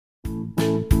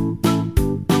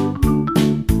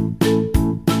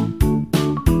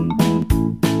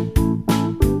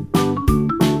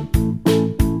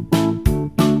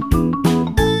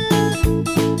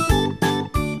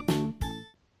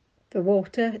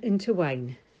water into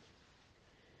wine.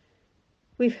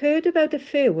 We've heard about a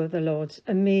few of the Lord's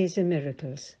amazing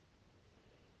miracles.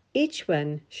 Each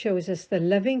one shows us the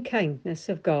loving kindness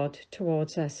of God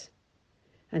towards us,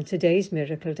 and today's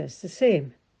miracle does the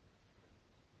same.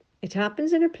 It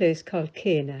happens in a place called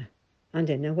Cana and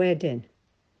in a wedding.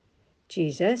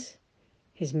 Jesus,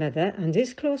 his mother and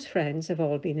his close friends have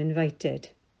all been invited.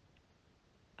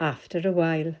 After a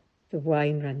while, the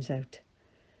wine runs out.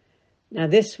 Now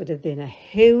this would have been a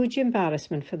huge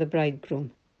embarrassment for the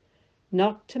bridegroom,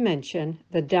 not to mention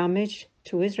the damage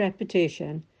to his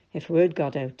reputation if word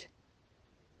got out.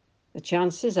 The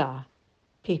chances are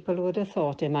people would have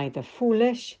thought him either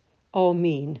foolish or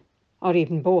mean, or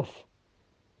even both.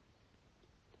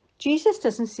 Jesus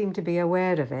doesn't seem to be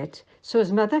aware of it, so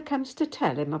his mother comes to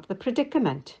tell him of the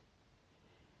predicament.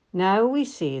 Now we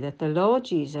see that the Lord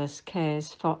Jesus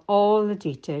cares for all the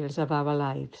details of our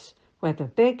lives, whether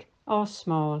big or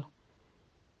small.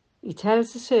 He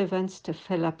tells the servants to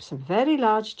fill up some very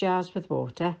large jars with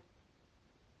water.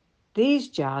 These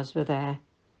jars were there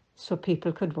so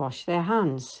people could wash their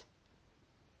hands.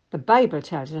 The Bible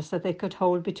tells us that they could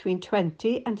hold between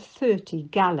 20 and 30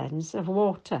 gallons of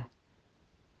water.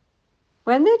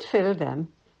 When they'd filled them,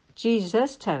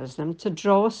 Jesus tells them to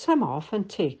draw some off and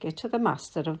take it to the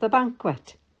master of the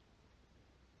banquet.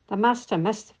 The master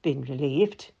must have been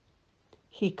relieved.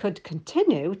 He could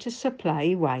continue to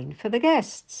supply wine for the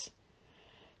guests.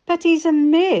 But he's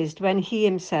amazed when he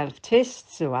himself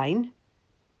tastes the wine.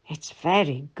 It's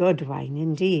very good wine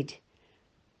indeed.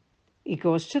 He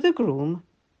goes to the groom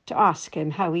to ask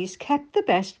him how he's kept the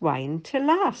best wine to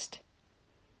last.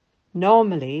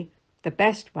 Normally, the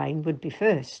best wine would be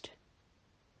first.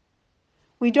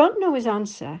 We don't know his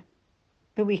answer,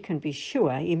 but we can be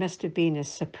sure he must have been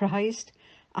as surprised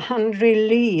and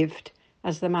relieved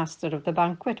as the master of the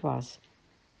banquet was.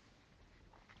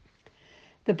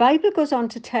 The Bible goes on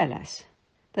to tell us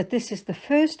that this is the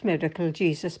first miracle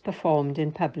Jesus performed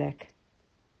in public.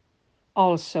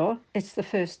 Also, it's the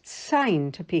first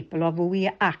sign to people of who he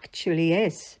actually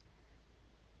is.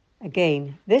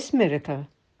 Again, this miracle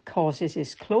causes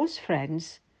his close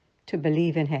friends to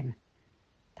believe in him,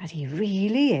 that he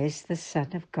really is the Son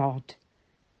of God.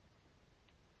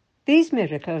 These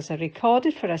miracles are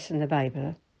recorded for us in the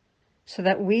Bible so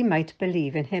that we might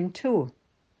believe in him too.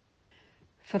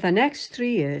 For the next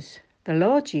 3 years, the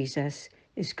Lord Jesus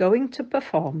is going to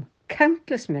perform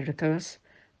countless miracles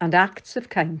and acts of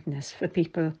kindness for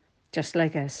people just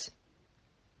like us.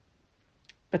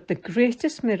 But the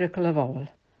greatest miracle of all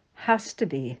has to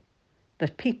be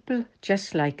that people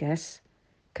just like us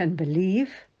can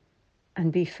believe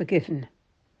and be forgiven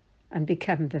and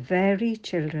become the very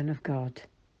children of God.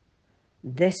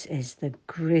 This is the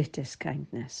greatest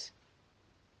kindness.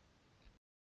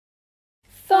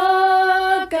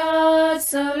 For God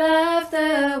so loved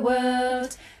the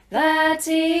world that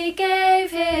he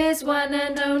gave his one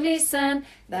and only Son,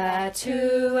 that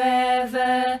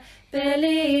whoever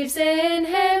believes in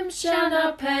him shall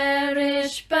not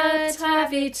perish but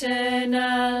have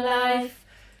eternal life.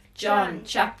 John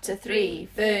chapter 3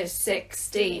 verse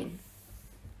 16.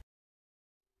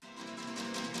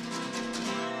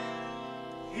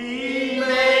 He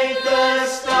made the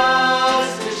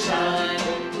stars to shine.